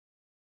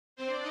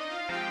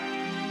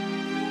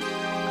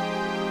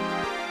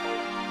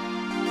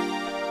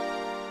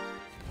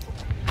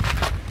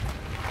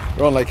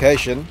We're on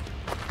location.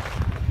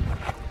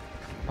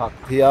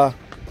 Parked here.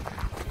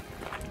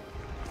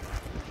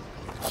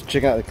 Just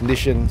checking out the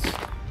conditions.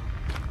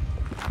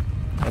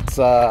 It's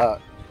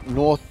a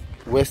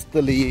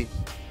northwesterly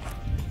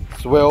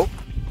swell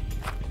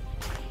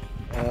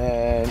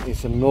and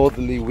it's a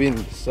northerly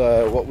wind.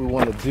 So what we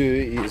want to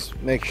do is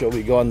make sure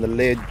we go on the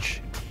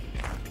ledge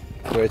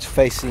where it's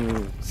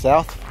facing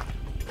south,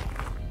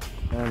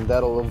 and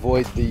that'll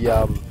avoid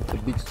the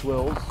big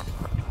swells.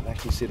 You can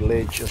actually see the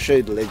ledge. I'll show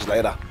you the ledge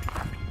later.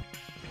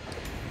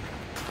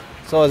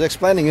 So I was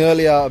explaining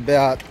earlier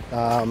about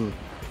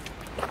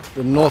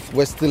the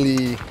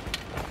northwesterly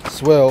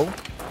swell.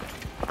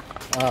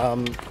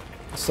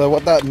 So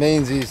what that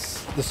means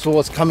is the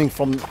swell is coming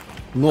from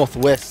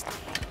northwest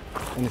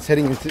and it's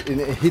heading into,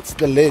 and it hits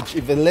the ledge.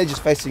 If the ledge is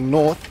facing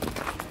north,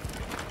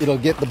 it'll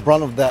get the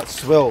brunt of that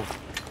swell.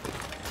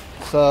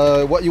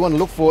 So what you want to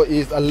look for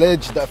is a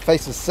ledge that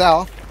faces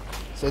south,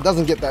 so it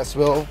doesn't get that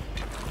swell,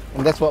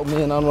 and that's what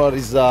me and Anwar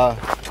is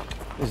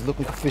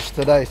looking to fish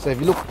today. So if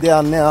you look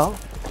down now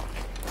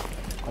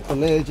at the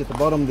ledge at the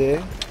bottom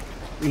there,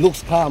 it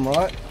looks calm,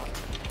 right?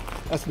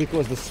 That's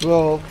because the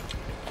swell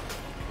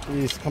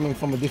is coming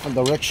from a different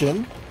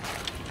direction,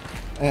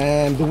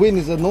 and the wind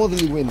is a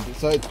northerly wind,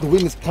 so the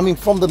wind is coming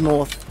from the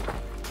north,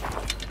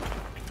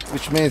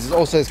 which means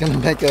it's going to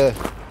make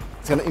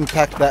it's going to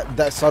impact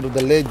that side of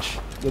the ledge,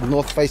 the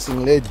north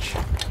facing ledge.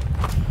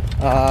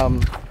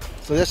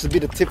 So that's a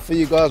bit of tip for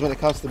you guys when it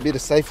comes to a bit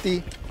of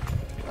safety,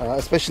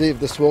 especially if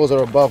the swells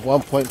are above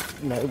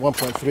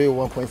 1.3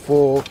 or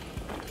 1.4.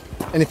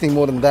 anything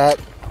more than that,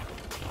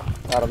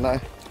 I don't know.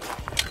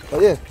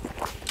 But yeah,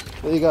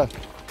 there you go.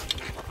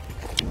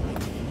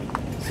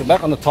 So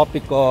back on the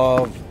topic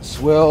of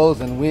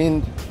swells and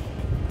wind,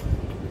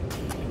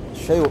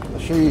 I'll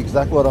show you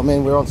exactly what I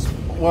mean. We're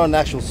on the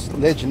actual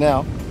ledge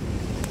now,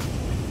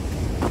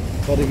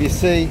 but if you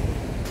see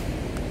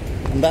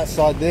on that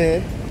side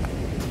there,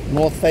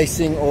 north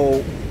facing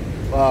or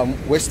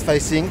west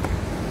facing,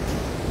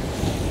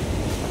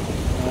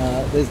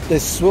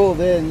 there's swell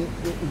there, and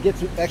it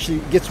actually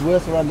gets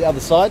worse around the other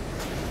side.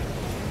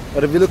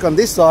 But if you look on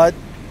this side,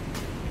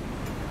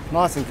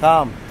 nice and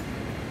calm.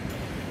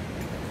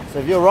 So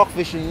if you're rock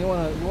fishing, you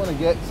want to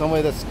get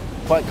somewhere that's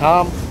quite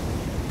calm,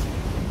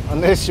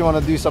 unless you want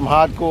to do some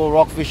hardcore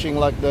rock fishing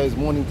like those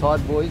morning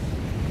tide boys.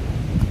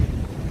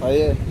 Oh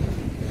yeah,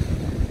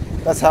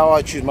 that's how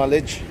I choose my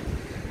ledge.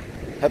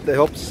 Hope that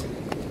helps.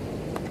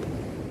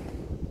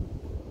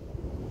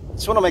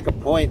 Just want to make a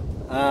point.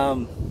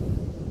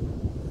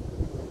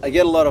 I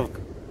get a lot of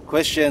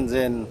questions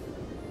and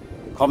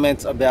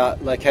comments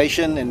about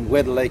location and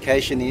where the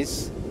location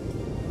is.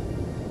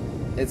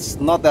 It's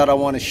not that I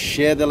want to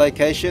share the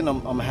location.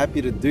 I'm happy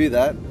to do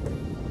that,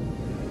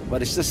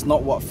 but it's just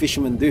not what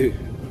fishermen do,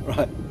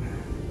 right?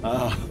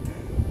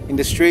 In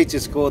the streets,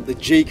 it's called the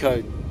G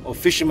code or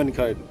fisherman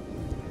code.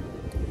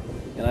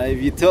 You know,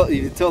 if you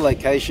tell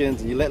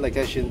locations and you let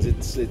locations,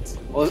 it's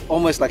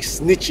almost like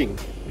snitching,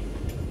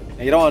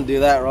 and you don't want to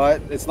do that,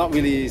 right? It's not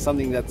really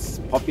something that's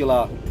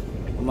popular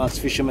amongst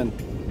fishermen.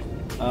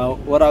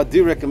 What I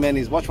do recommend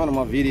is watch one of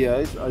my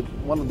videos.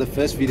 One of the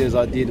first videos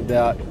I did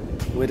about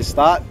where to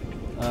start.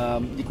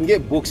 You can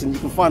get books and you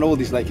can find all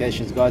these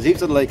locations, guys.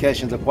 Heaps of the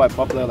locations are quite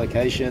popular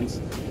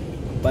locations,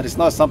 but it's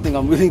not something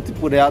I'm willing to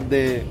put out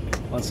there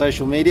on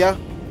social media.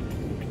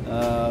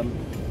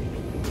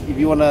 If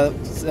you want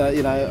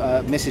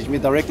to message me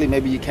directly,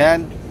 maybe you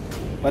can,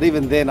 but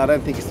even then I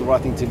don't think it's the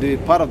right thing to do.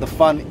 Part of the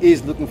fun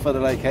is looking for the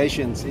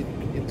locations.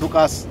 It took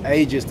us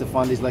ages to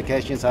find these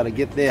locations, how to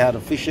get there, how to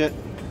fish it.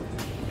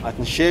 I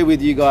can share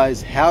with you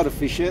guys how to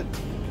fish it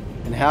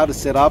and how to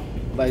set up,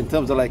 but in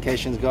terms of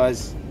locations,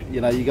 guys, you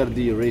got to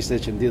do your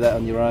research and do that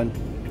on your own.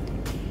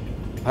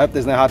 I hope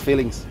there's no hard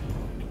feelings.